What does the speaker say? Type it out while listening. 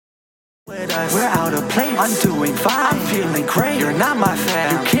We're out of place, I'm doing fine, I'm feeling great. You're not my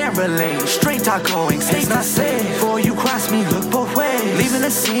fan, you can't relate. Straight talk going, stays not safe. Before you cross me, look both ways. Leaving the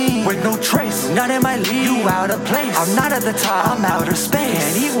scene with no trace, not in my league. You out of place, I'm not at the top, I'm outer space.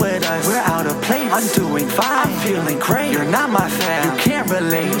 Can't eat with us, we're out of place. I'm doing fine, I'm feeling great. You're not my fan, you can't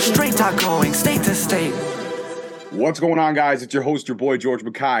relate. Straight talk going, state to state. What's going on, guys? It's your host, your boy, George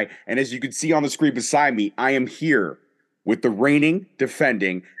Mackay. And as you can see on the screen beside me, I am here with the reigning,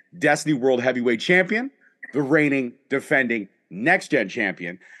 defending Destiny World Heavyweight Champion, the reigning, defending Next Gen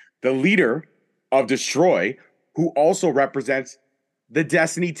Champion, the leader of Destroy, who also represents the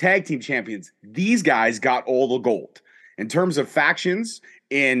Destiny Tag Team Champions. These guys got all the gold. In terms of factions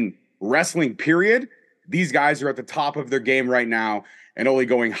in wrestling, period, these guys are at the top of their game right now and only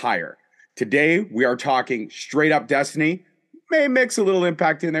going higher. Today, we are talking straight up Destiny. May mix a little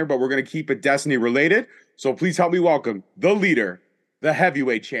Impact in there, but we're going to keep it Destiny related. So please help me welcome the leader, the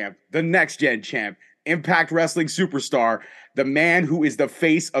heavyweight champ, the next gen champ, Impact Wrestling superstar, the man who is the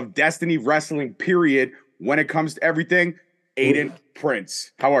face of Destiny Wrestling, period, when it comes to everything, Aiden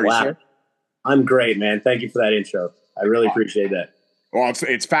Prince. How are you, sir? I'm great, man. Thank you for that intro. I really appreciate that. Well,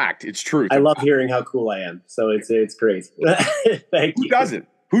 it's fact. It's truth. I love hearing how cool I am. So it's great. Thank you. Who doesn't?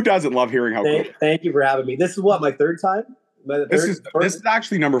 Who doesn't love hearing how cool? Thank you for having me. This is what, my third time? This is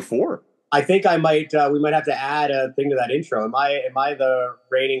actually number 4. I think we might have to add a thing to that intro. Am I the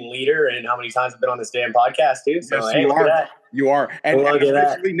reigning leader and how many times I've been on this damn podcast too? So yes, hey, you are. You are. And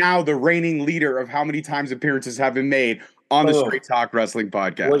especially now the reigning leader of how many times appearances have been made on the Straight Talk Wrestling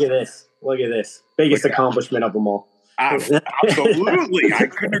podcast. Look at this. Biggest accomplishment of them all. Absolutely. I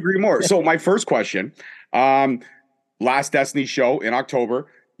couldn't agree more. So my first question, last Destiny show in October,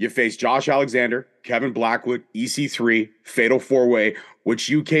 you faced Josh Alexander, Kevin Blackwood, EC3, Fatal 4-Way, which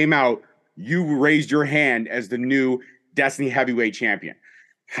you came out, you raised your hand as the new Destiny Heavyweight Champion.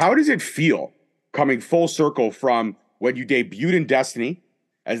 How does it feel coming full circle from when you debuted in Destiny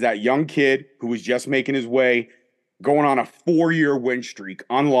as that young kid who was just making his way, going on a 4-year win streak,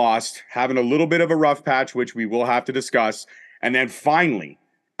 unlost, having a little bit of a rough patch, which we will have to discuss, and then finally,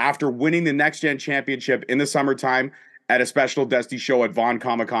 after winning the Next Gen Championship in the summertime at a special Destiny show at Vaughn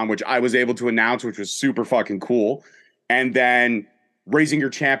Comic-Con, which I was able to announce, which was super fucking cool, and then raising your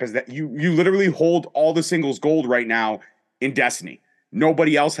champ is that you literally hold all the singles gold right now in Destiny.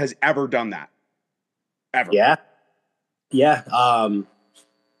 Nobody else has ever done that. Ever. Yeah.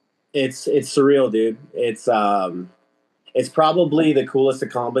 It's surreal, dude. It's probably the coolest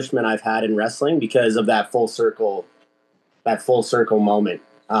accomplishment I've had in wrestling because of that full circle moment.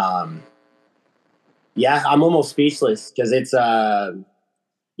 Yeah, I'm almost speechless because it's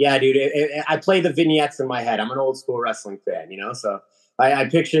yeah, dude. I play the vignettes in my head. I'm an old school wrestling fan, so I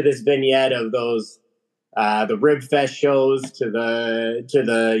picture this vignette of those the Rib Fest shows to the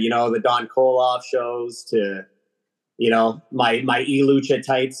the Don Koloff shows to my E-Lucha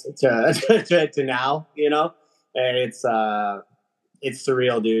tights to now, and it's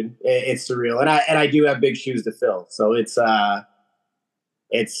surreal, dude. It's surreal, and I do have big shoes to fill, so it's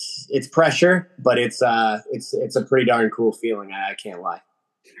pressure, but it's a pretty darn cool feeling. I can't lie.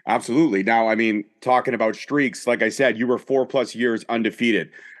 Absolutely. Now, I mean, talking about streaks, like I said, you were 4+ years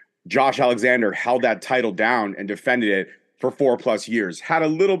undefeated. Josh Alexander held that title down and defended it for 4+ years. Had a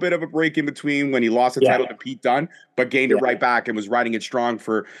little bit of a break in between when he lost the title to Pete Dunne, but gained it right back and was riding it strong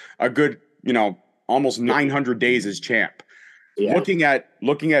for a good, almost 900 days as champ. Yeah. Looking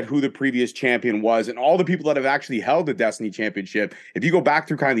at who the previous champion was and all the people that have actually held the Destiny Championship, if you go back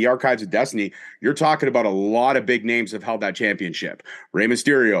through kind of the archives of Destiny, you're talking about a lot of big names have held that championship. Rey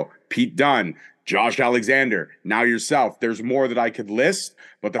Mysterio, Pete Dunne, Josh Alexander, now yourself. There's more that I could list,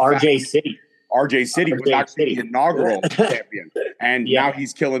 but the RJ City was actually the inaugural champion, and now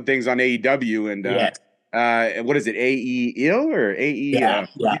he's killing things on AEW and what is it, AE Ill or AE? That's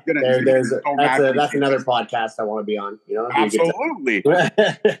another podcast I want to be on.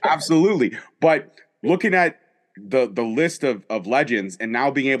 Absolutely. But looking at the list of legends and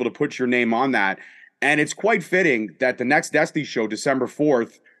now being able to put your name on that, and it's quite fitting that the next Destiny show, December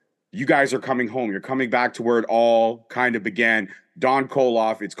 4th, you guys are coming home. You're coming back to where it all kind of began. Don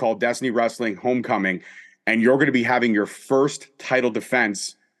Koloff. It's called Destiny Wrestling Homecoming, and you're going to be having your first title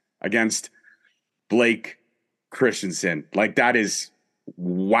defense against Blake Christensen. Like, that is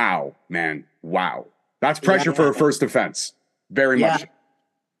wow, man. Wow. That's pressure for a first defense. Very much.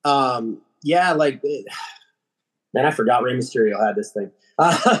 Man, I forgot Rey Mysterio had this thing.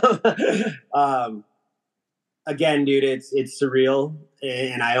 Again, dude, it's surreal,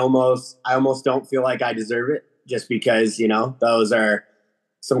 and I almost don't feel like I deserve it just because, those are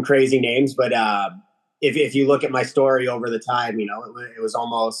some crazy names. But if you look at my story over the time, it was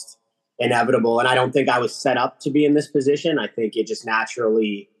almost inevitable. And I don't think I was set up to be in this position. I think it just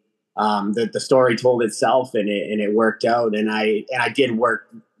naturally, the story told itself, and it worked out. And I did work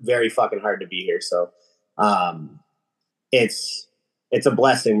very fucking hard to be here. So, it's a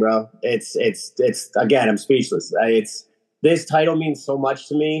blessing, bro. It's again, I'm speechless. This title means so much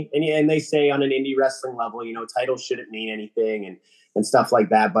to me. And they say on an indie wrestling level, titles shouldn't mean anything and stuff like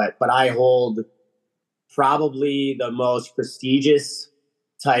that. But I hold probably the most prestigious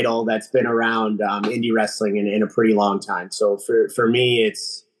title that's been around indie wrestling in a pretty long time. So for me,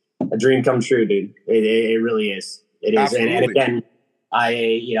 it's a dream come true, dude. It really is. It is. And again,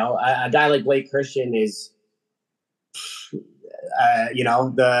 a guy like Blake Christian is,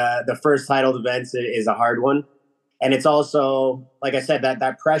 the first title defense is a hard one. And it's also, like I said,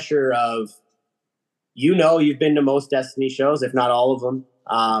 that pressure of, you've been to most Destiny shows, if not all of them.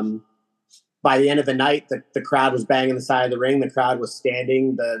 By the end of the night, the crowd was banging the side of the ring. The crowd was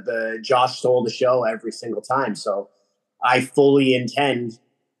standing. The Josh stole the show every single time. So I fully intend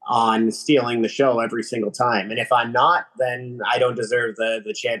on stealing the show every single time. And if I'm not, then I don't deserve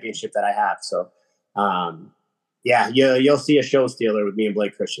the championship that I have. So, you'll see a show stealer with me and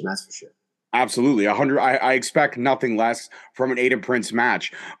Blake Christian. That's for sure. Absolutely. 100. I expect nothing less from an Aiden Prince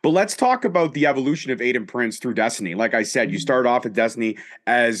match. But let's talk about the evolution of Aiden Prince through Destiny. Like I said, you started off at Destiny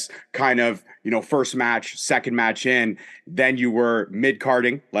as kind of, first match, second match in. Then you were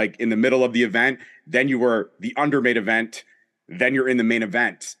mid-carding, like in the middle of the event. Then you were the under-mid event. Then you're in the main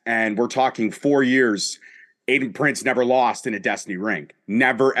event. And we're talking 4 years. Aiden Prince never lost in a Destiny ring.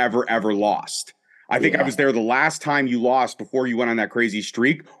 Never, ever, ever lost. I think I was there the last time you lost before you went on that crazy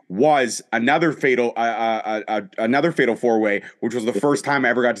streak was another fatal four-way, which was the first time I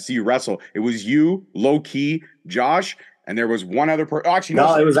ever got to see you wrestle. It was you, Low Key, Josh, and there was one other person.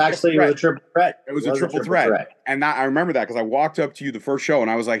 It was a triple threat. It was a triple threat. And I remember that because I walked up to you the first show and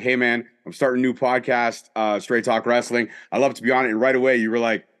I was like, hey man, I'm starting a new podcast, Straight Talk Wrestling. I love to be on it. And right away you were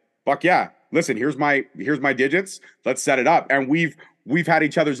like, fuck yeah. Listen, here's my digits. Let's set it up. And we've had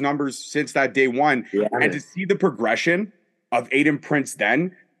each other's numbers since that day one. Yeah, and to see the progression of Aiden Prince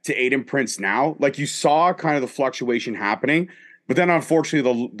then to Aiden Prince now, like you saw kind of the fluctuation happening, but then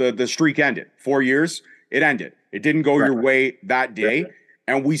unfortunately the streak ended. 4 years, it ended. It didn't go your way that day.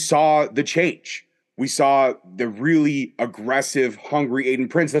 And we saw the change. We saw the really aggressive, hungry Aiden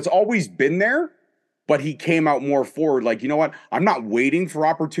Prince that's always been there, but he came out more forward. Like, you know what? I'm not waiting for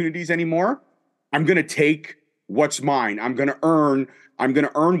opportunities anymore. I'm going to take what's mine. I'm going to earn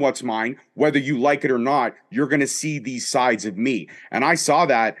what's mine. Whether you like it or not, you're going to see these sides of me. And I saw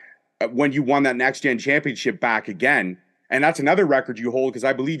that when you won that Next Gen Championship back again. And that's another record you hold because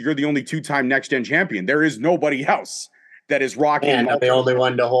I believe you're the only 2-time Next Gen champion. There is nobody else that is rocking. And I'm the only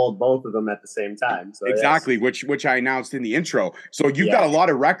one to hold both of them at the same time. So exactly, yes. which I announced in the intro. So you've got a lot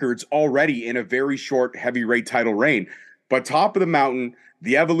of records already in a very short heavyweight title reign. But top of the mountain,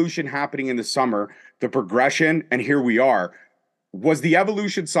 the evolution happening in the summer, the progression, and here we are. Was the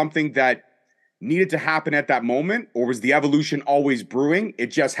evolution something that needed to happen at that moment, or was the evolution always brewing? It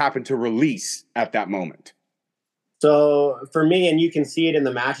just happened to release at that moment. So for me, and you can see it in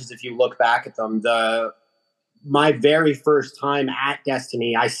the matches if you look back at them, my very first time at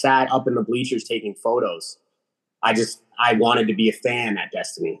Destiny, I sat up in the bleachers taking photos. I wanted to be a fan at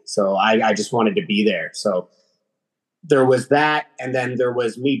Destiny. So I just wanted to be there. So there was that. And then there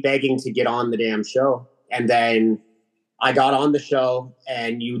was me begging to get on the damn show. And then I got on the show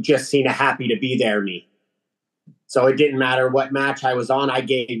and you just seen a happy to be there me. So it didn't matter what match I was on. I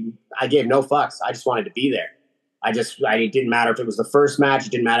gave no fucks. I just wanted to be there. It didn't matter if it was the first match.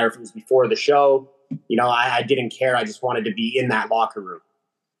 It didn't matter if it was before the show. I didn't care. I just wanted to be in that locker room.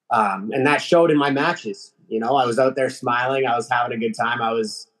 And that showed in my matches. I was out there smiling. I was having a good time. I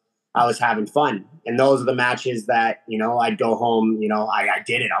was having fun. And those are the matches that, I'd go home, I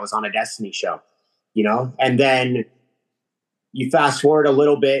did it. I was on a Destiny show, and then you fast forward a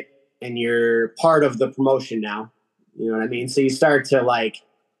little bit and you're part of the promotion now. You know what I mean? So you start to like,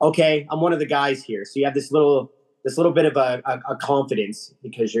 okay, I'm one of the guys here. So you have this little bit of a confidence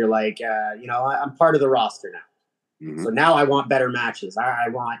because you're like, I'm part of the roster now. Mm-hmm. So now I want better matches. I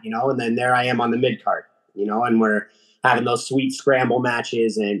want, and then there I am on the mid card, and we're having those sweet scramble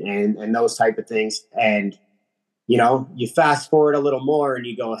matches and those type of things. And, you fast forward a little more and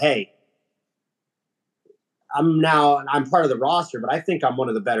you go, hey, I'm part of the roster, but I think I'm one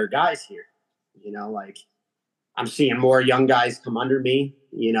of the better guys here. I'm seeing more young guys come under me.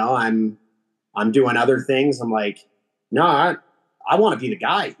 I'm doing other things. I'm like, no, I want to be the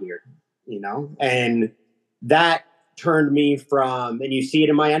guy here, and that turned me from, and you see it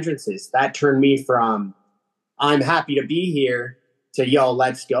in my entrances, that turned me from, I'm happy to be here yo,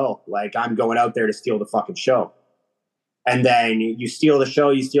 let's go. Like, I'm going out there to steal the fucking show. And then you steal the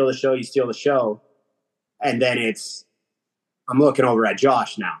show, you steal the show, you steal the show. And then I'm looking over at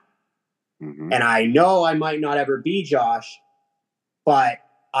Josh now. Mm-hmm. And I know I might not ever be Josh, but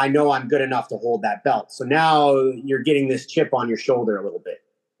I know I'm good enough to hold that belt. So now you're getting this chip on your shoulder a little bit,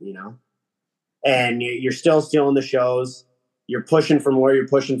 you know? And you're still stealing the shows. You're pushing for more. You're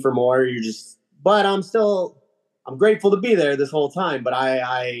pushing for more. But I'm grateful to be there this whole time. But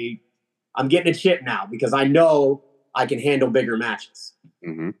I'm getting a chip now because I know I can handle bigger matches.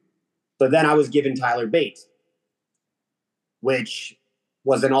 Mm-hmm. So then I was given Tyler Bate, which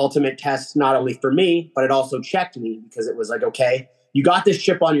was an ultimate test, not only for me, but it also checked me because it was like, okay, you got this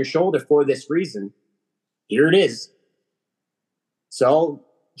chip on your shoulder for this reason. Here it is. So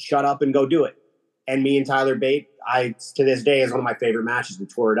shut up and go do it. And me and Tyler Bate, to this day, is one of my favorite matches. We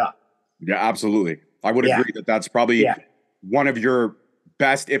tore it up. Yeah, absolutely. I would agree that that's probably one of your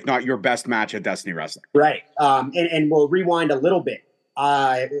best, if not your best match at Destiny Wrestling. Right. And we'll rewind a little bit.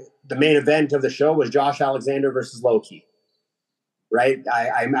 The main event of the show was Josh Alexander versus Low-Ki. Right?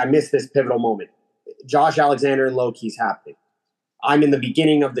 I missed this pivotal moment. Josh Alexander and Low-Ki's happening. I'm in the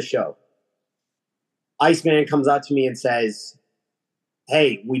beginning of the show. Iceman comes up to me and says,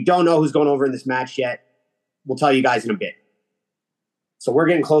 hey, we don't know who's going over in this match yet. We'll tell you guys in a bit. So we're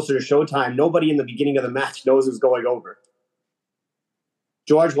getting closer to showtime. Nobody in the beginning of the match knows who's going over.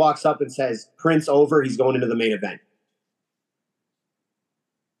 George walks up and says, Prince over, he's going into the main event.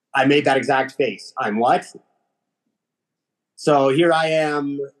 I made that exact face. I'm what? So here I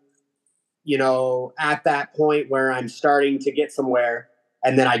am, at that point where I'm starting to get somewhere,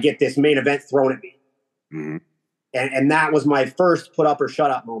 and then I get this main event thrown at me. Mm-hmm. And that was my first put up or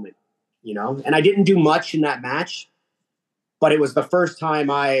shut up moment, and I didn't do much in that match, but it was the first time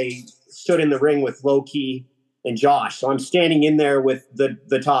I stood in the ring with Low-Ki and Josh. So I'm standing in there with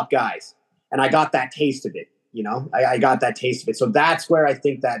the top guys, and I got that taste of it. I got that taste of it. So that's where I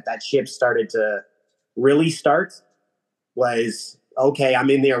think that ship started to really start. Was, okay, I'm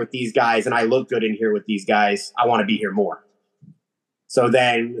in there with these guys and I look good in here with these guys. I want to be here more. So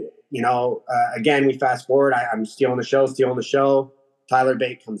then, again, we fast forward. I'm stealing the show. Tyler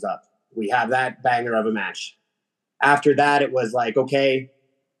Bate comes up. We have that banger of a match. After that, it was like, okay,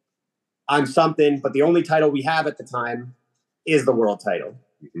 I'm something, but the only title we have at the time is the world title.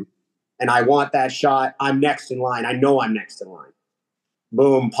 Mm-hmm. And I want that shot. I'm next in line. I know I'm next in line.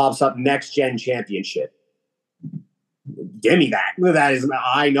 Boom, pops up next gen championship. Give me that.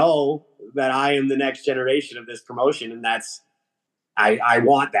 I know that I am the next generation of this promotion, and I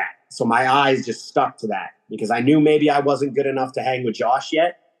want that. So my eyes just stuck to that because I knew maybe I wasn't good enough to hang with Josh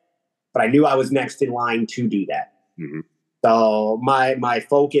yet, but I knew I was next in line to do that. Mm-hmm. So my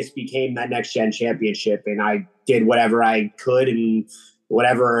focus became that next gen championship, and I did whatever I could and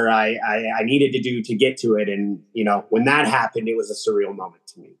whatever I needed to do to get to it. And when that happened, it was a surreal moment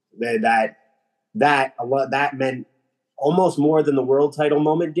to me. That meant almost more than the world title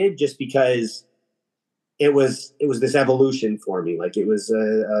moment did, just because it was this evolution for me. Like, it was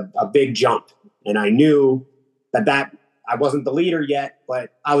a big jump, and I knew that I wasn't the leader yet,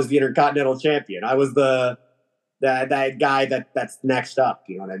 but I was the Intercontinental Champion. I was that guy that's next up.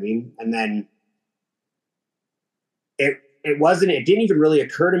 You know what I mean? And then it didn't even really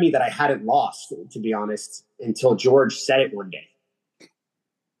occur to me that I hadn't lost, to be honest, until George said it one day,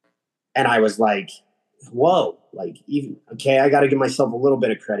 and I was like, whoa, like, okay, I got to give myself a little bit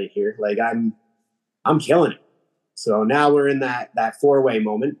of credit here. Like, I'm killing it. So now we're in that 4-way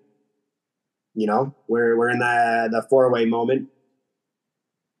moment. We're in the 4-way moment.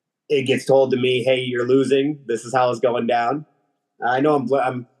 It gets told to me, hey, you're losing. This is how it's going down. I know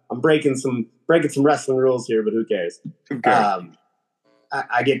I'm breaking some wrestling rules here, but who cares? Okay.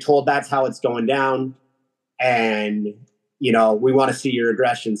 I get told that's how it's going down, and we want to see your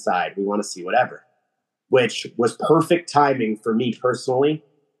aggression side. We want to see whatever. Which was perfect timing for me personally,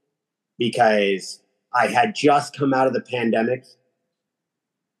 because I had just come out of the pandemic.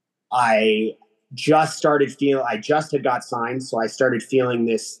 I just had got signed. So I started feeling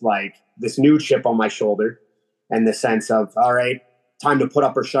this new chip on my shoulder, and the sense of, all right, time to put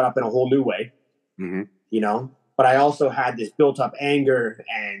up or shut up in a whole new way. Mm-hmm. But I also had this built up anger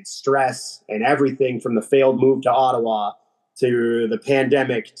and stress and everything, from the failed move to Ottawa to the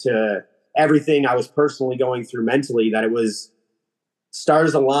pandemic to everything I was personally going through mentally, that it was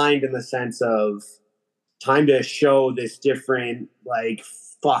stars aligned in the sense of time to show this different, like,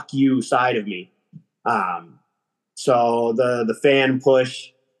 fuck you side of me. So the fan push,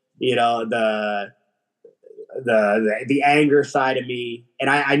 the anger side of me. And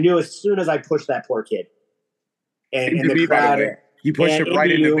I knew as soon as I pushed that poor kid and the crowd, He pushed and it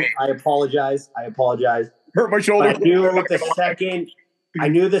right into me. I apologize. Hurt my shoulder. But I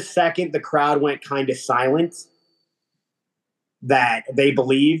knew the second the crowd went kind of silent that they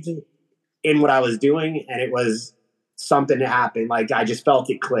believed in what I was doing, and it was something to happen. Like I just felt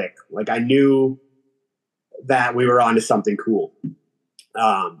it click. Like I knew that we were onto something cool.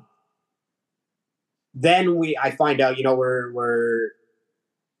 Then I find out, we're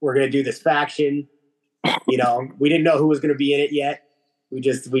gonna do this faction. We didn't know who was gonna be in it yet. We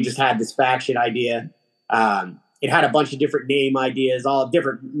just had this faction idea. It had a bunch of different name ideas, all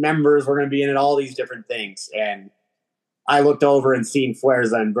different members were gonna be in it, all these different things. And I looked over and seen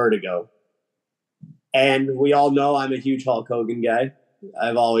Flares and Vertigo. And we all know I'm a huge Hulk Hogan guy.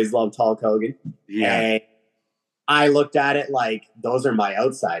 I've always loved Hulk Hogan. Yeah. And I looked at it like, those are my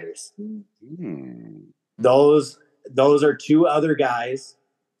outsiders. Those are two other guys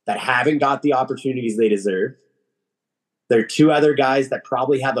that haven't got the opportunities they deserve. They're two other guys that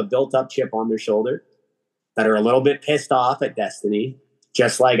probably have a built-up chip on their shoulder, that are a little bit pissed off at Destiny,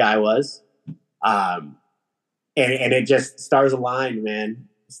 just like I was. And it just stars aligned, man.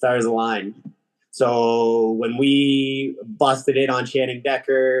 Stars aligned. So when we busted in on Channing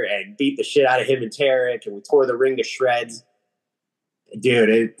Decker and beat the shit out of him and Tarek, and we tore the ring to shreds,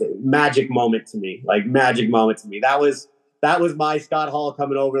 dude, magic moment to me. Like magic moment to me. That was my Scott Hall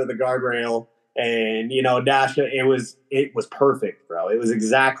coming over to the guardrail, and Dasha. It was perfect, bro. It was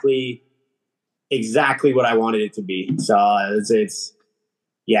exactly what I wanted it to be. So it's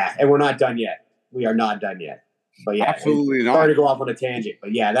yeah, and we're not done yet. We are not done yet. But yeah, absolutely not. Sorry to go off on a tangent,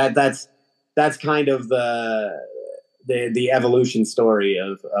 but yeah, that's kind of the evolution story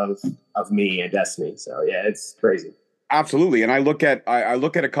of me and Destiny. So yeah, it's crazy. Absolutely. And I look at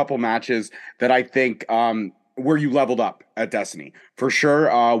a couple matches that I think where you leveled up at Destiny. For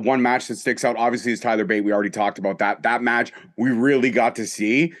sure, one match that sticks out obviously is Tyler Bate. We already talked about that. That match we really got to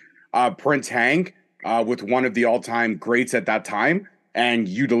see Prince Hank with one of the all-time greats at that time, and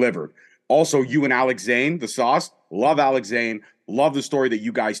you delivered. Also, you and Alex Zane, the Sauce. Love Alex Zane. Love the story that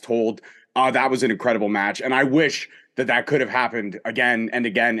you guys told. That was an incredible match, and I wish that could have happened again and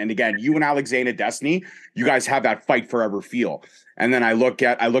again and again. You and Alex Zane at Destiny, you guys have that fight forever feel. And then I look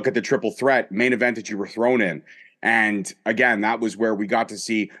at the triple threat main event that you were thrown in, and again, that was where we got to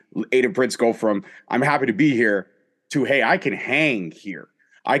see Aiden Prince go from "I'm happy to be here" to "Hey, I can hang here.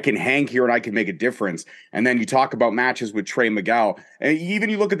 I can hang here and I can make a difference." And then you talk about matches with Trey Miguel. And even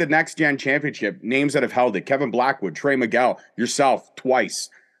you look at the Next Gen Championship, names that have held it: Kevin Blackwood, Trey Miguel, yourself twice.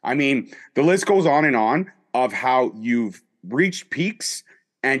 I mean, the list goes on and on of how you've reached peaks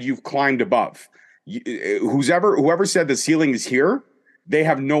and you've climbed above. Whoever said the ceiling is here, they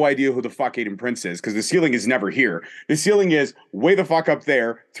have no idea who the fuck Aiden Prince is, because the ceiling is never here. The ceiling is way the fuck up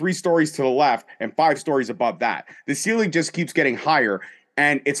there, 3 stories to the left, and 5 stories above that. The ceiling just keeps getting higher.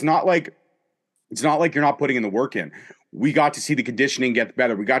 And it's not like you're not putting in the work in. We got to see the conditioning get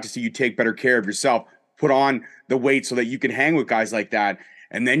better. We got to see you take better care of yourself, put on the weight so that you can hang with guys like that.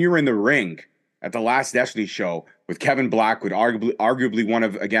 And then you're in the ring at the last Destiny show with Kevin Blackwood, arguably one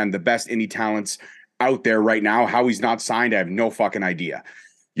of, again, the best indie talents out there right now. How he's not signed, I have no fucking idea.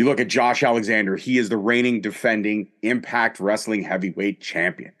 You look at Josh Alexander. He is the reigning, defending Impact Wrestling heavyweight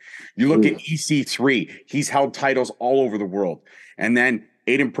champion. You look at EC3. He's held titles all over the world. And then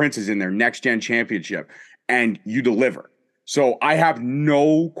Aiden Prince is in their Next Gen Championship, and you deliver. So I have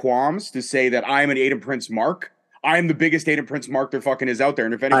no qualms to say that I am an Aiden Prince mark. I am the biggest Aiden Prince mark there fucking is out there.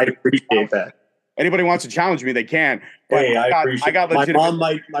 And if anybody, I appreciate that. Anybody wants to challenge me, they can. But hey, I got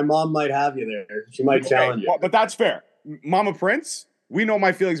legitimate. My mom might have you there. She might challenge you. But that's fair. Mama Prince, we know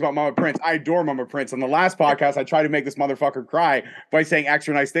my feelings about Mama Prince. I adore Mama Prince. On the last podcast, I tried to make this motherfucker cry by saying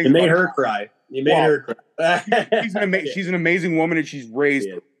extra nice things. You made her cry. Her cry. She's an amazing woman, and she's raised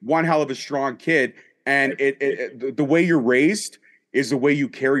one hell of a strong kid. And the way you're raised is the way you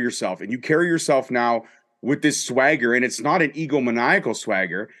carry yourself. And you carry yourself now with this swagger, and it's not an egomaniacal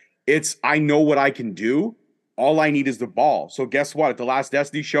swagger. It's, I know what I can do. All I need is the ball. So guess what? At the last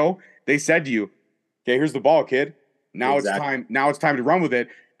Destiny show, they said to you, okay, here's the ball, kid. Now it's time. Now it's time to run with it.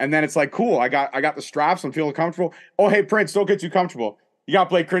 And then it's like, cool. I got the straps. I'm feeling comfortable. Oh, hey, Prince, don't get too comfortable. You got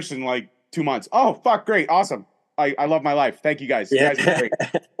Blake Christian in like 2 months. Oh, fuck, great, awesome. I love my life. Thank you guys. Yeah. You guys are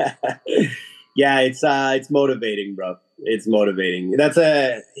great. Yeah, it's motivating, bro. It's motivating.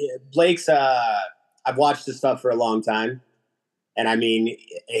 Blake's. I've watched this stuff for a long time, and I mean,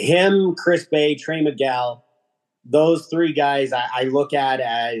 him, Chris Bay, Trey Miguel, those 3 guys I look at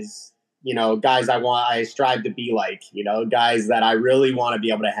as, guys I strive to be like, guys that I really want to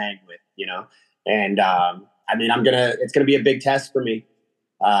be able to hang with, and I mean, it's gonna be a big test for me,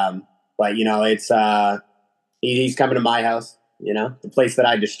 but it's he's coming to my house. you know, the place that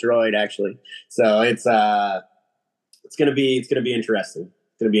I destroyed actually. So it's gonna be interesting.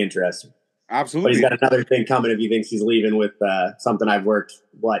 It's gonna be interesting. Absolutely. But he's got another thing coming if he thinks he's leaving with something I've worked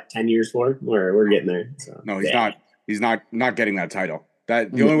 10 years for. We're getting there. So, no, he's not. He's not getting that title.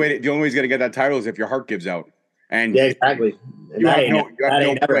 That the only way he's going to get that title is if your heart gives out. And yeah, exactly. And that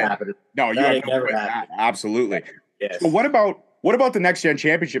ain't never happened. No, you have no quit. Absolutely. Yes. So what about the next gen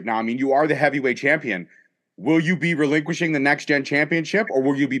championship now? I mean, you are the heavyweight champion. Will you be relinquishing the next gen championship, or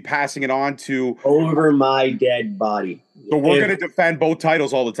will you be passing it on to over my dead body? So we're going to defend both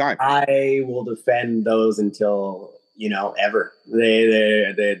titles all the time. I will defend those until ever.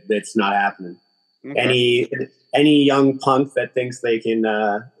 It's not happening. Okay. Any young punk that thinks they can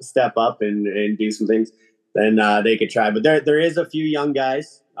step up and do some things, then they could try. But there is a few young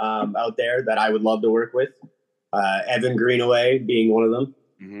guys out there that I would love to work with. Evan Greenaway being one of them.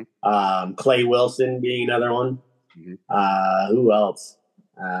 Mm-hmm. Clay Wilson being another one. Mm-hmm. Who else?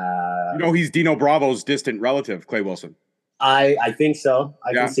 He's Dino Bravo's distant relative, Clay Wilson. I think so.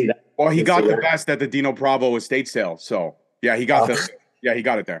 I can see that. Well, he got the best at the Dino Bravo estate sale. So yeah, he got he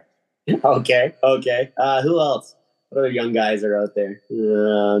got it there. Okay. Who else? What other young guys are out there?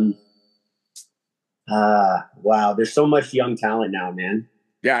 Wow, there's so much young talent now, man.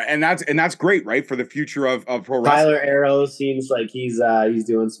 Yeah, and that's great, right? For the future of pro wrestling. Tyler Arrow seems like he's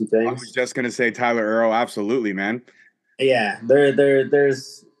doing some things. I was just gonna say Tyler Arrow, absolutely, man. Yeah,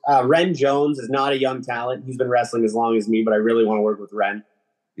 there's Ren Jones is not a young talent. He's been wrestling as long as me, but I really want to work with Ren.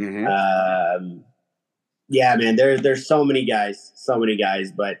 Mm-hmm. Yeah, man, there's so many guys,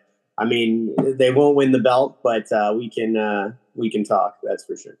 but I mean, they won't win the belt, but we can talk. That's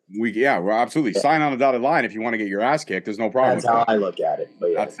for sure. We're absolutely sign on the dotted line if you want to get your ass kicked. There's no problem. That's how I look at it. But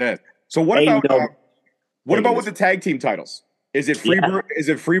yeah. That's it. So what about with the tag team titles? Is it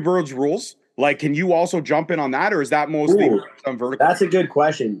Freebird's rules? Like, can you also jump in on that, or is that mostly on vertical? That's a good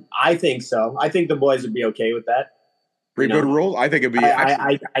question. I think so. I think the boys would be okay with that. Freebird rule? I think it'd be.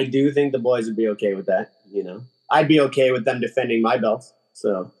 I do think the boys would be okay with that. I'd be okay with them defending my belts.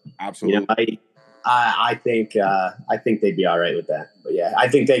 So absolutely. I think they'd be all right with that. But yeah, I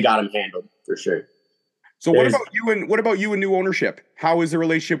think they got them handled for sure. So what about you and new ownership? How is the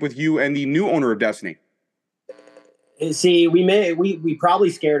relationship with you and the new owner of Destiny? See, we probably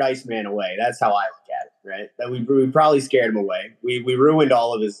scared Iceman away. That's how I look at it, right? That we probably scared him away. We ruined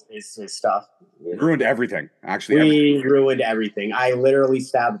all of his stuff. Ruined everything, actually. We ruined everything. I literally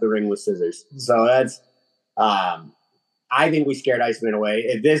stabbed the ring with scissors. So that's I think we scared Iceman away.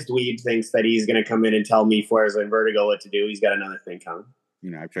 If this dweeb thinks that he's going to come in and tell me Fuerza and Vertigo what to do, he's got another thing coming.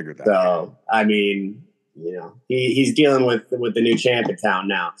 I figured that. So, I mean, he's dealing with the new champ in town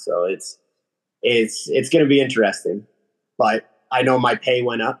now. So it's going to be interesting. But I know my pay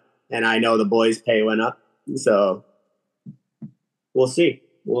went up, and I know the boys' pay went up. So we'll see.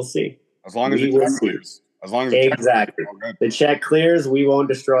 As long as the check clears. As long as the check clears, we won't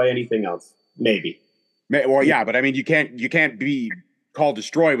destroy anything else. Maybe. Well, yeah, but I mean, you can't be called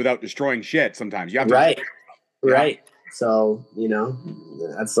destroy without destroying shit. Sometimes you have to. Right. So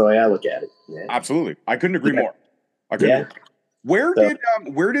that's the way I look at it. Yeah. Absolutely, I couldn't agree more. Where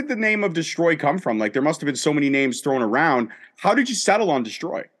did the name of Destroy come from? Like, there must have been so many names thrown around. How did you settle on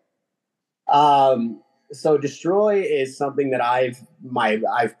Destroy? So Destroy is something that I've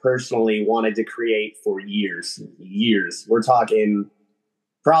personally wanted to create for years. We're talking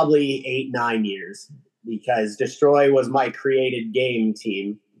probably 8-9 years, because Destroy was my created game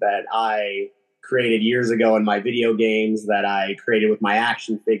team that I created years ago in my video games, that I created with my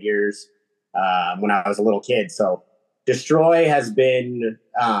action figures when I was a little kid. So Destroy has been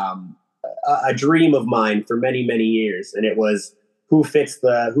a dream of mine for many, many years, and it was who fits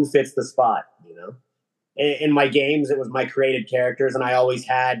the spot. In my games, it was my created characters, and I always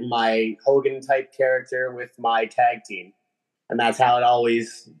had my Hogan type character with my tag team, and that's how it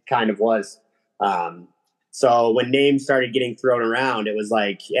always kind of was. So when names started getting thrown around, it was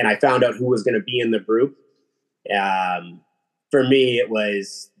like, and I found out who was going to be in the group. For me, it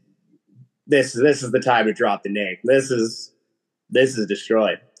was this is the time to drop the name. This is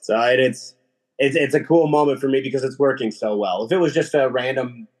Destroy. So it's a cool moment for me because it's working so well. If it was just a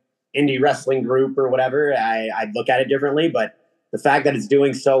random indie wrestling group or whatever, I'd look at it differently. But the fact that it's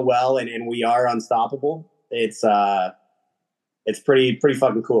doing so well and we are unstoppable, it's pretty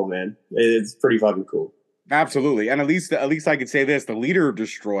fucking cool, man. It's pretty fucking cool. Absolutely. And at least I could say this, the leader of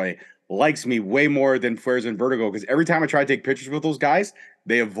Destroy likes me way more than Fuerza and Vertigo, because every time I try to take pictures with those guys,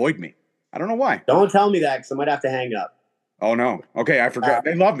 they avoid me. I don't know why. Don't tell me that, because I might have to hang up. Oh no. Okay, I forgot.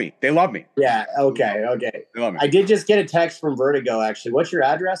 They love me. They love me. Yeah. Okay. Okay. They love me. I did just get a text from Vertigo. Actually, what's your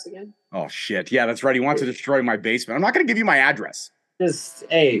address again? Oh shit. Yeah, that's right. He wants to destroy my basement. I'm not going to give you my address. Just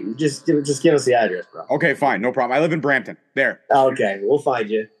give us the address, bro. Okay, fine, no problem. I live in Brampton. There. Okay, we'll find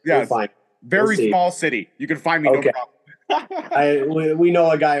you. Yeah, we'll find. Very small city. You can find me. Okay. No problem. We know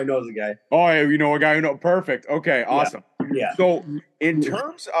a guy who knows a guy. Oh, yeah, you know a guy who knows. Perfect. Okay, awesome. Yeah. So, in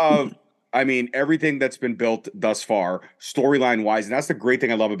terms of, I mean, everything that's been built thus far, storyline wise, and that's the great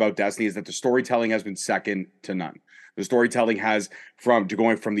thing I love about Destiny is that the storytelling has been second to none. The storytelling has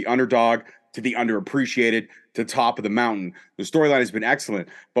going from the underdog to the underappreciated to top of the mountain. The storyline has been excellent,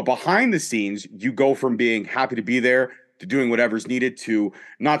 but behind the scenes, you go from being happy to be there to doing whatever's needed to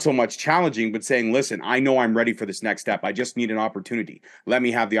not so much challenging, but saying, listen, I know I'm ready for this next step. I just need an opportunity. Let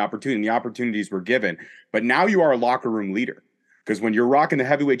me have the opportunity. And the opportunities were given. But now you are a locker room leader, because when you're rocking the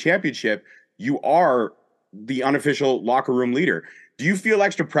heavyweight championship, you are the unofficial locker room leader. Do you feel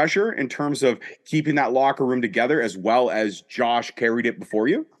extra pressure in terms of keeping that locker room together as well as Josh carried it before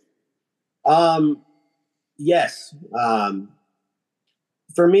you? Yes.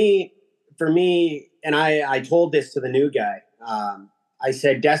 For me, and I told this to the new guy. I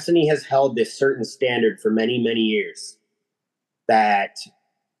said, Destiny has held this certain standard for many, many years that,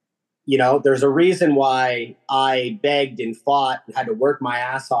 there's a reason why I begged and fought and had to work my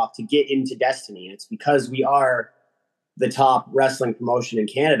ass off to get into Destiny. And it's because we are the top wrestling promotion in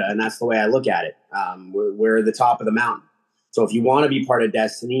Canada. And that's the way I look at it. We're the top of the mountain. So if you want to be part of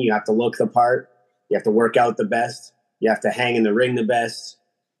Destiny, you have to look the part. You have to work out the best. You have to hang in the ring the best.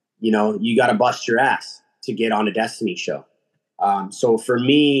 You got to bust your ass to get on a Destiny show. So for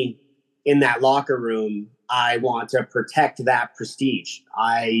me, in that locker room, I want to protect that prestige.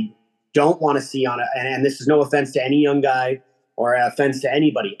 I don't want to see and this is no offense to any young guy or offense to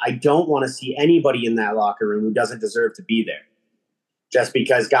anybody. I don't want to see anybody in that locker room who doesn't deserve to be there. Just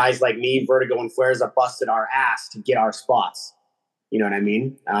because guys like me, Vertigo, and Flares have busted our ass to get our spots. You know what I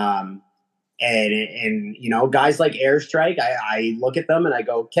mean? And guys like Airstrike, I look at them and I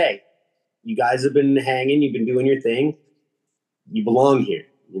go, okay, you guys have been hanging, you've been doing your thing, you belong here.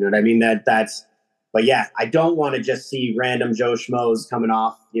 You know what I mean? But yeah, I don't want to just see random Joe Schmoes coming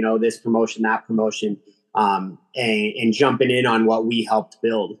off, this promotion, that promotion, and jumping in on what we helped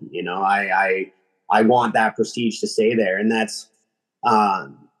build. I want that prestige to stay there, and that's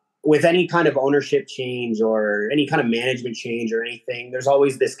with any kind of ownership change or any kind of management change or anything. There's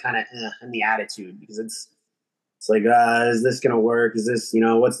always this kind of in the attitude, because it's like, is this going to work? Is this,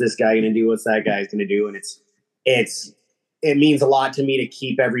 what's this guy going to do? What's that guy's going to do? And it means a lot to me to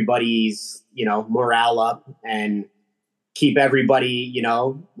keep everybody's, morale up and keep everybody,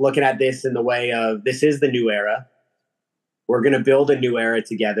 looking at this in the way of, this is the new era. We're going to build a new era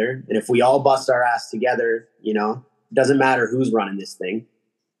together. And if we all bust our ass together, it doesn't matter who's running this thing.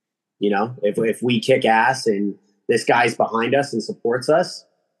 If we kick ass and this guy's behind us and supports us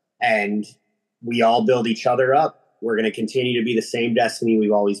and we all build each other up, we're going to continue to be the same Destiny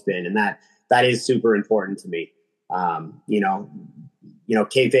we've always been. And that is super important to me.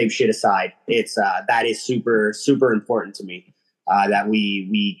 Kayfabe shit aside, it's that is super, super important to me, that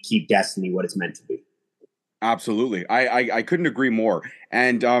we keep Destiny what it's meant to be. Absolutely. I couldn't agree more.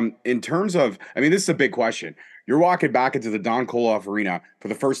 And in terms of, this is a big question. You're walking back into the Don Koloff Arena for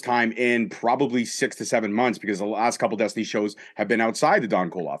the first time in probably 6 to 7 months, because the last couple Destiny shows have been outside the Don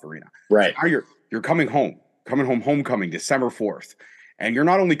Koloff Arena. Right. Now you're coming home, homecoming, December 4th. And you're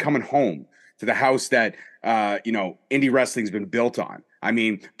not only coming home to the house that, indie wrestling's been built on.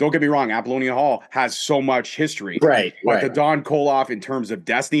 Don't get me wrong, Apollonia Hall has so much history. Right. But the Don Koloff, in terms of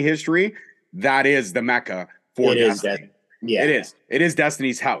Destiny history, that is the Mecca for Destiny. Yeah. It is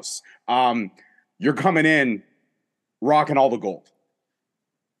Destiny's house. You're coming in rocking all the gold.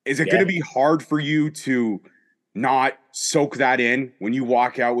 Is it going to be hard for you to not soak that in when you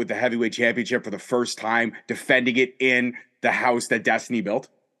walk out with the heavyweight championship for the first time, defending it in the house that Destiny built?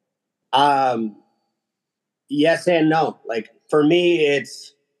 Yes and no. Like, for me,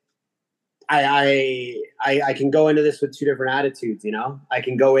 it's I can go into this with two different attitudes. I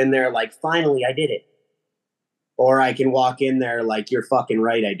can go in there like, finally I did it, or I can walk in there like, you're fucking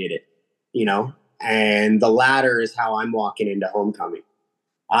right, I did it. And the latter is how I'm walking into homecoming.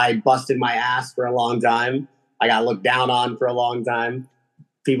 I busted my ass for a long time. I got looked down on for a long time.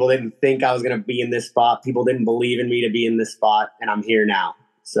 People didn't think I was going to be in this spot. People didn't believe in me to be in this spot, and I'm here now.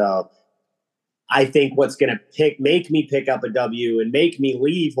 So I think what's going to make me pick up a W and make me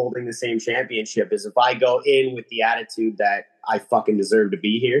leave holding the same championship is if I go in with the attitude that I fucking deserve to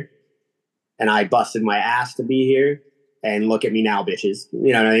be here, and I busted my ass to be here, and look at me now, bitches.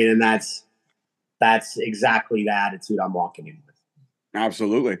 You know what I mean? And that's exactly the attitude I'm walking in with.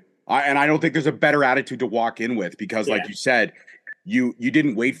 Absolutely. I don't think there's a better attitude to walk in with because, like you said, you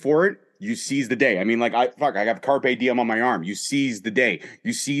didn't wait for it. You seized the day. I mean, like I got Carpe Diem on my arm. You seized the day.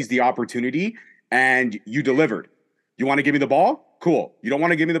 You seized the opportunity, and you delivered. You want to give me the ball? Cool. You don't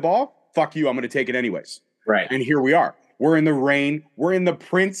want to give me the ball? Fuck you. I'm going to take it anyways. Right. And here we are. We're in the reign. We're in the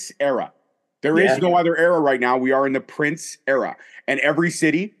Prince era. There is no other era right now. We are in the Prince era, and every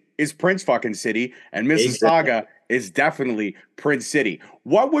city is Prince fucking city, and Mississauga is definitely Prince City.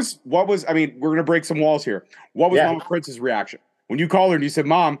 What was? I mean, we're gonna break some walls here. What was Mama Prince's reaction when you called her and you said,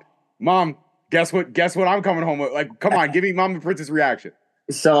 "Mom, guess what? Guess what? I'm coming home with." Like, come on, give me Mama Prince's reaction.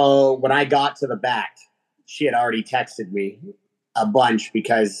 So when I got to the back, she had already texted me a bunch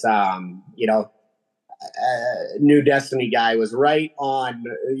because new Destiny guy was right on,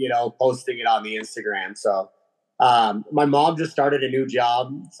 posting it on the Instagram. So my mom just started a new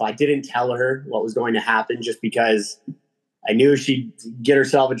job, so I didn't tell her what was going to happen just because I knew she'd get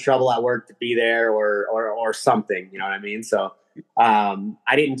herself in trouble at work to be there or something, you know what I mean? So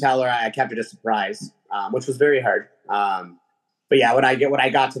I didn't tell her. I kept it a surprise, which was very hard. But yeah, when I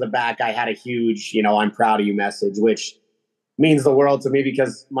got to the back, I had a huge, I'm proud of you message, which means the world to me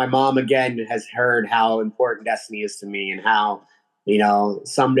because my mom, again, has heard how important Destiny is to me and how,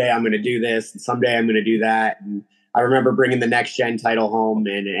 someday I'm going to do this and someday I'm going to do that. And I remember bringing the next gen title home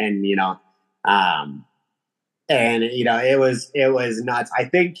and it was nuts. I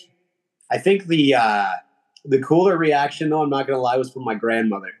think the cooler reaction, though, I'm not going to lie, was from my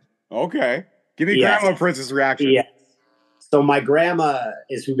grandmother. Okay. Give me Grandma Prince's reaction. Yes. So my grandma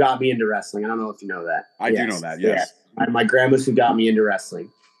is who got me into wrestling. I don't know if you know that. I do know that, yes. My grandma's who got me into wrestling.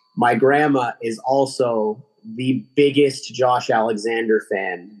 My grandma is also the biggest Josh Alexander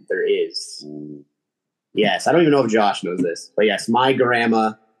fan there is. Ooh. Yes, I don't even know if Josh knows this, but yes, my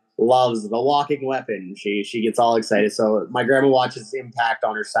grandma loves the walking weapon. She gets all excited. So my grandma watches Impact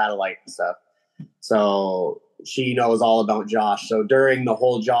on her satellite and stuff. So she knows all about Josh. So during the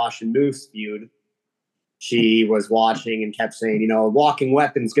whole Josh and Moose feud, she was watching and kept saying, walking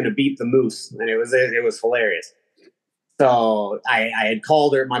weapon's going to beat the Moose. And it was hilarious. So I had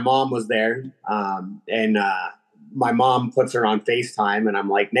called her. My mom was there. And my mom puts her on FaceTime and I'm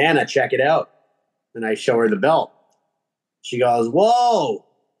like, Nana, check it out. And I show her the belt. She goes, whoa,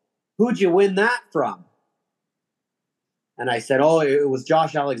 who'd you win that from? And I said, oh, it was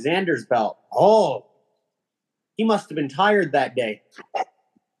Josh Alexander's belt. Oh, he must have been tired that day.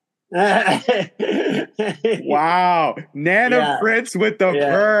 Wow. Nana Prince with the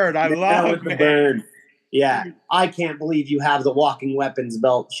bird. I love it. The bird. Yeah. I can't believe you have the walking weapons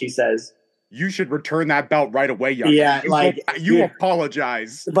belt, she says. You should return that belt right away, young. Yeah, you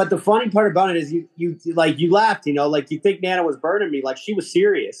apologize. But the funny part about it is you laughed, you think Nana was burning me, like she was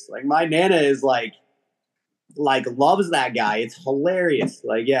serious. Like my Nana is like loves that guy. It's hilarious.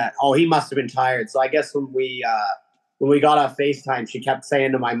 Like, yeah, oh, he must have been tired. So I guess when we got off FaceTime, she kept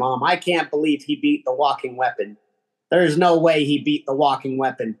saying to my mom, I can't believe he beat the walking weapon. There's no way he beat the walking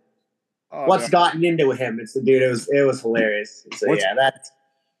weapon. Oh, what's gotten into him? It's the dude. It was hilarious. So that's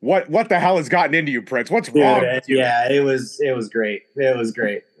what the hell has gotten into you, Prince? What's wrong with you? Yeah, it was great. It was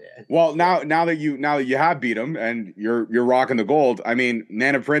great. Yeah. Well, now that you have beat him and you're rocking the gold, I mean,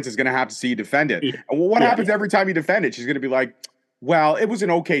 Nana Prince is going to have to see you defend it. Yeah. What happens every time you defend it? She's going to be like, well, it was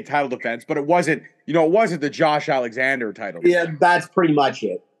an okay title defense, but it wasn't the Josh Alexander title. Yeah, that's pretty much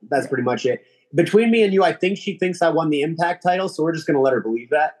it. Pretty much it. Between me and you, I think she thinks I won the Impact title, so we're just going to let her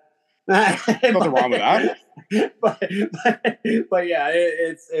believe that. Nothing wrong with that. But yeah,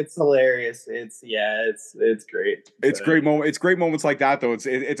 it's hilarious. It's great. It's great moment. It's great moments like that though. It's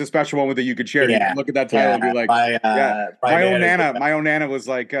a special moment that you could share. Yeah. You can look at that title and be like, my own Nana was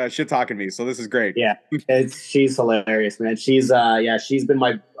like shit talking me. So this is great. Yeah, she's hilarious, man. She's been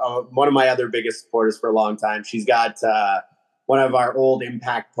my one of my other biggest supporters for a long time. She's got one of our old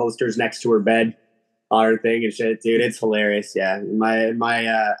Impact posters next to her bed on her thing and shit, dude. It's hilarious. Yeah. I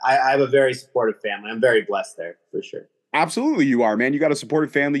have a very supportive family. I'm very blessed there for sure. Absolutely. You are, man. You got a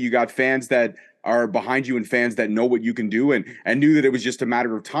supportive family. You got fans that are behind you and fans that know what you can do and knew that it was just a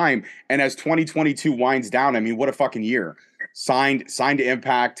matter of time. And as 2022 winds down, I mean, what a fucking year. Signed to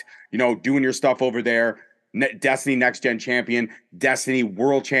Impact, doing your stuff over there. Destiny Next Gen champion, Destiny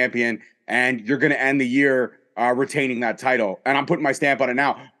World champion. And you're going to end the year retaining that title. And I'm putting my stamp on it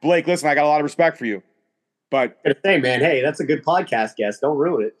now. Blake, listen, I got a lot of respect for you. But hey, man, hey, that's a good podcast guest. Don't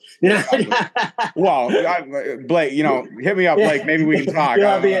ruin it. Well, Blake, hit me up, Blake. Maybe we can talk. You'll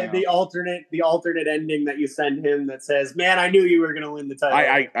have the alternate ending that you send him that says, "Man, I knew you were going to win the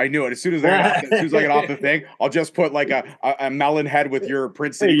title." I knew it. As soon as I get off the thing, I'll just put like a melon head with your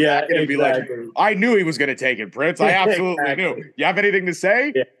Prince City jacket and be like, "I knew he was going to take it, Prince. I absolutely knew." You have anything to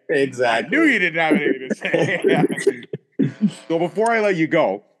say? Yeah, exactly. I knew you didn't have anything to say. So before I let you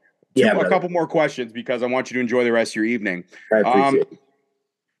go, a couple more questions because I want you to enjoy the rest of your evening. I appreciate it.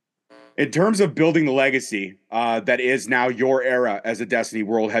 In terms of building the legacy that is now your era as a Destiny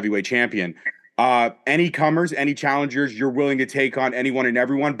World Heavyweight Champion, any comers, any challengers you're willing to take on anyone and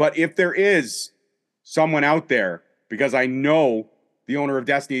everyone. But if there is someone out there, because I know the owner of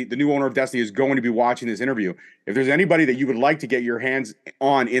Destiny, the new owner of Destiny, is going to be watching this interview. If there's anybody that you would like to get your hands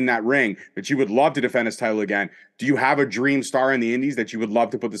on in that ring that you would love to defend this title again, do you have a dream star in the Indies that you would love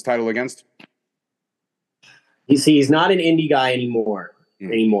to put this title against? You see, he's not an indie guy anymore.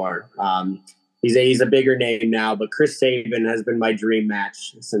 He's a bigger name now, but Chris Sabin has been my dream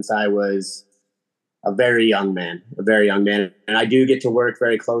match since I was a very young man. And I do get to work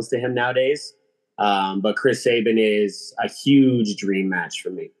very close to him nowadays. But Chris Sabin is a huge dream match for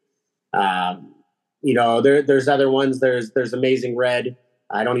me. There's other ones. There's Amazing Red.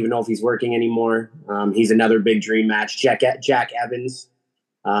 I don't even know if he's working anymore. He's another big dream match. Jack Evans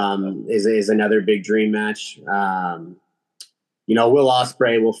is another big dream match. Will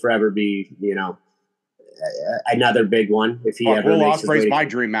Ospreay will forever be, another big one if he ever. Will Ospreay's my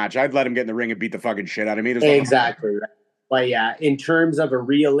dream match. I'd let him get in the ring and beat the fucking shit out of me. Exactly. Right. But yeah, in terms of a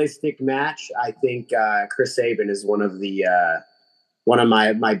realistic match, I think Chris Sabin is one of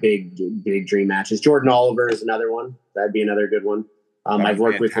my big dream matches. Jordan Oliver is another one. That'd be another good one. I've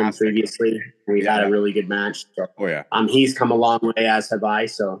worked with him previously. We've had a really good match. So, he's come a long way, as have I.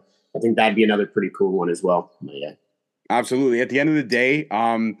 So I think that'd be another pretty cool one as well. But yeah, absolutely. At the end of the day,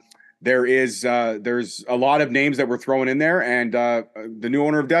 there's a lot of names that we're throwing in there, and the new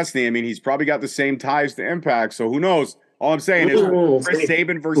owner of Destiny, I mean, he's probably got the same ties to Impact. So who knows? All I'm saying is Chris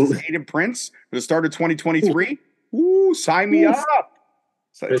Sabin versus Aiden Prince for the start of 2023. Ooh, sign me up.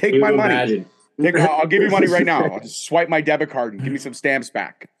 So take my money. I'll give you money right now. I'll just swipe my debit card and give me some stamps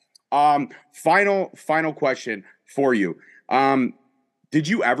back. Final question for you. Did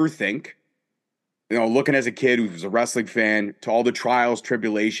you ever think, looking as a kid who was a wrestling fan, to all the trials,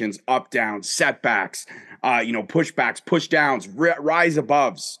 tribulations, up, downs, setbacks, pushbacks, push downs, rise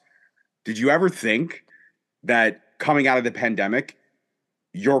aboves, did you ever think that coming out of the pandemic,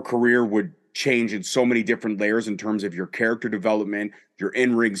 your career would change in so many different layers in terms of your character development, your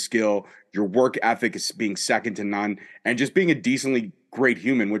in-ring skill, your work ethic is being second to none, and just being a decently great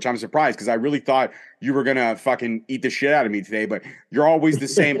human, which I'm surprised because I really thought you were going to fucking eat the shit out of me today, but you're always the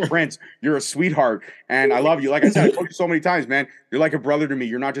same Prince. You're a sweetheart, and I love you. Like I said, I told you so many times, man, you're like a brother to me.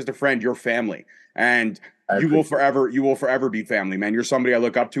 You're not just a friend, you're family. And you will forever be family, man. You're somebody I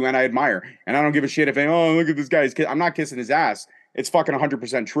look up to and I admire. And I don't give a shit if look at this guy. I'm not kissing his ass. It's fucking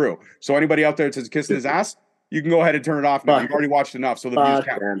 100% true. So anybody out there that says kissing his ass, you can go ahead and turn it off now. You've already watched enough, so the views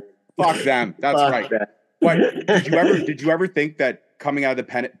count. Fuck them. That's right. But did you ever think that coming out of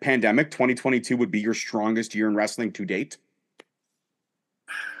the pandemic, 2022 would be your strongest year in wrestling to date?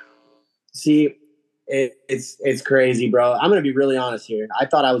 See, it's crazy, bro. I'm gonna be really honest here. I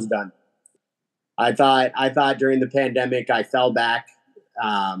thought I was done. I thought during the pandemic I fell back.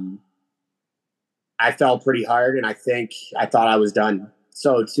 I fell pretty hard, and I thought I was done.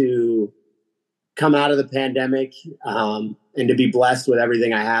 So to come out of the pandemic and to be blessed with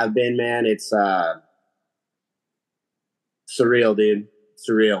everything I have been, man, it's surreal, dude.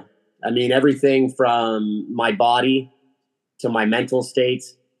 Surreal. I mean, everything from my body to my mental state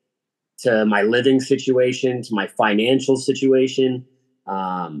to my living situation to my financial situation,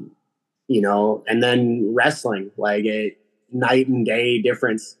 and then wrestling, like a night and day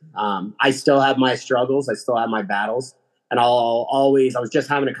difference. I still have my struggles. I still have my battles. And I was just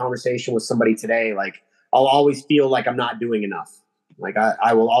having a conversation with somebody today. Like, I'll always feel like I'm not doing enough. Like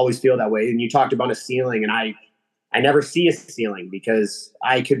I will always feel that way. And you talked about a ceiling, and I never see a ceiling because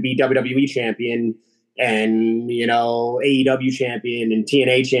I could be WWE champion and, AEW champion and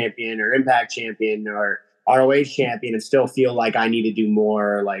TNA champion or Impact champion or ROH champion and still feel like I need to do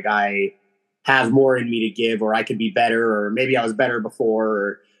more. Like I have more in me to give, or I could be better, or maybe I was better before,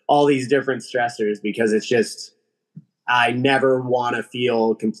 or all these different stressors, because it's just, I never want to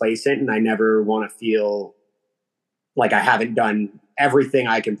feel complacent, and I never want to feel like I haven't done everything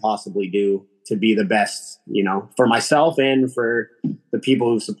I can possibly do to be the best, for myself and for the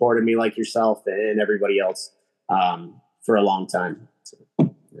people who supported me, like yourself and everybody else, for a long time. So.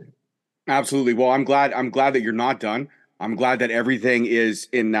 Absolutely. Well, I'm glad that you're not done. I'm glad that everything is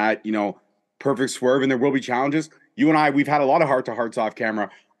in that, perfect swerve, and there will be challenges. You and I, we've had a lot of heart-to-hearts off camera.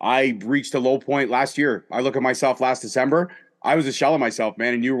 I reached a low point last year. I look at myself last December. I was a shell of myself,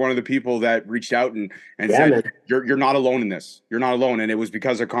 man, and you were one of the people that reached out and said, man, you're not alone in this. You're not alone. And it was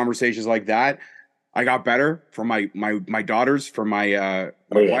because of conversations like that I got better for my daughters, for my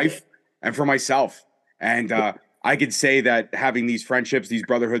wife, and for myself. And I could say that having these friendships, these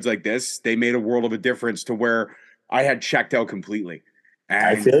brotherhoods like this, they made a world of a difference to where I had checked out completely. And,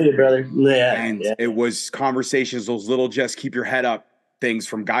 I feel you, brother. It was conversations, those little just keep your head up things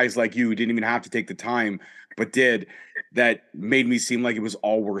from guys like you who didn't even have to take the time, but did, that made me seem like it was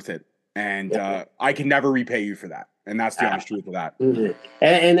all worth it. And I can never repay you for that. And that's the honest truth of that. Mm-hmm.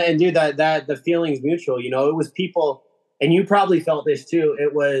 And dude, that the feeling's mutual. It was people, and you probably felt this too.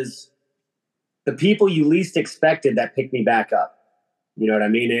 It was the people you least expected that picked me back up. You know what I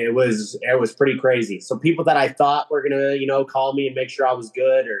mean? It was pretty crazy. So people that I thought were gonna, call me and make sure I was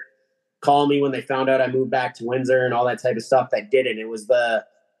good, or call me when they found out I moved back to Windsor and all that type of stuff, that didn't. It was the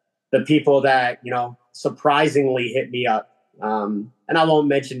people that, surprisingly hit me up. And I won't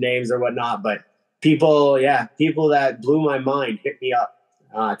mention names or whatnot, but people that blew my mind hit me up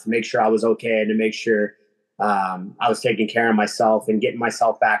to make sure I was okay, and to make sure I was taking care of myself and getting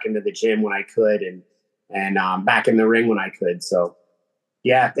myself back into the gym when I could, and back in the ring when I could. So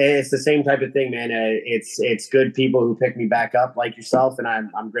yeah, it's the same type of thing, man. It's good people who pick me back up, like yourself, and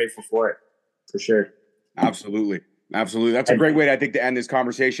I'm grateful for it, for sure. Absolutely. That's a great way, I think, to end this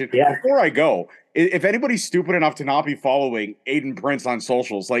conversation. Yeah. Before I go, if anybody's stupid enough to not be following Aiden Prince on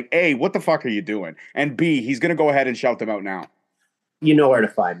socials, like, A, what the fuck are you doing? And B, he's going to go ahead and shout them out now. You know where to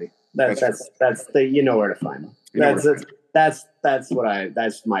find me. You know where to find me. That's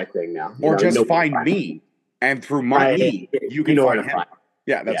my thing now. Or just find me, and through me, you can find him.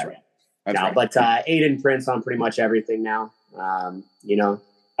 Yeah, that's right. Right. But Aiden Prince on pretty much everything now. You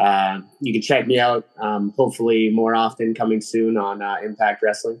can check me out, hopefully more often, coming soon on Impact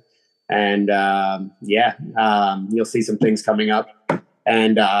Wrestling. And you'll see some things coming up.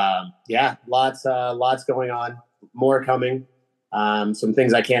 And lots going on, more coming. Some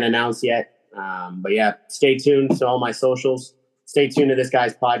things I can't announce yet. But yeah, stay tuned to all my socials. Stay tuned to this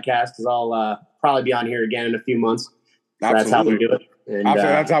guy's podcast, because I'll probably be on here again in a few months. So that's how we do it. And,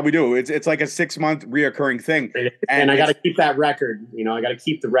 that's how we do it. It's like a 6-month reoccurring thing. And I got to keep that record. I got to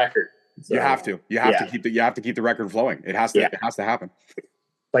keep the record. So, you have to keep the record flowing. It has to. It has to happen.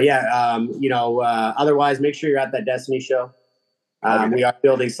 But otherwise, make sure you're at that Destiny show. We are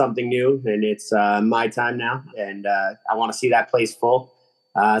building something new, and it's my time now, and I want to see that place full,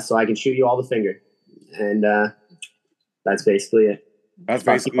 so I can shoot you all the finger. And that's basically it. That's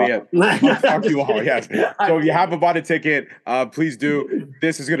basically it. Fuck you all, yes. So if you haven't bought a ticket, please do.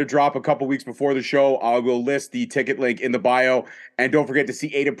 This is going to drop a couple weeks before the show. I will list the ticket link in the bio. And don't forget to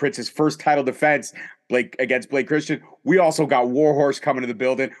see Aiden Prince's first title defense against Blake Christian. We also got Warhorse coming to the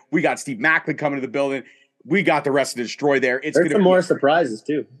building. We got Steve Macklin coming to the building. We got the rest of Destroy there. There's some more surprises,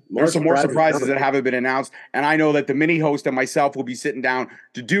 too. There's some more surprises that haven't been announced. And I know that the mini host and myself will be sitting down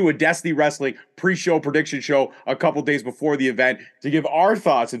to do a Destiny Wrestling pre-show prediction show a couple days before the event to give our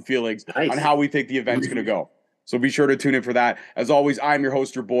thoughts and feelings on how we think the event's going to go. So be sure to tune in for that. As always, I'm your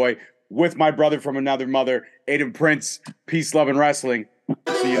host, your boy, with my brother from another mother, Aiden Prince. Peace, love, and wrestling.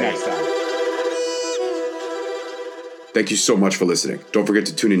 See you next time. Thank you so much for listening. Don't forget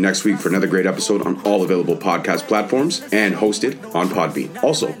to tune in next week for another great episode on all available podcast platforms and hosted on Podbean.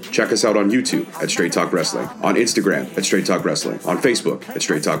 Also, check us out on YouTube at Straight Talk Wrestling, on Instagram at Straight Talk Wrestling, on Facebook at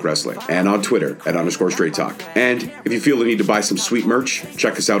Straight Talk Wrestling, and on Twitter at _Straight Talk. And if you feel the need to buy some sweet merch,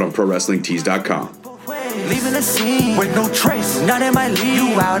 check us out on ProWrestlingTees.com. Leaving the scene with no trace, not in my league.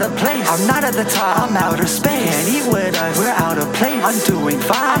 You out of place. I'm not at the top. I'm outer space. Can't eat with us. We're out of place. I'm doing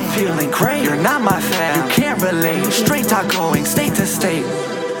fine. I'm feeling great. You're not my fan. You can't relate. Straight talk going state to state.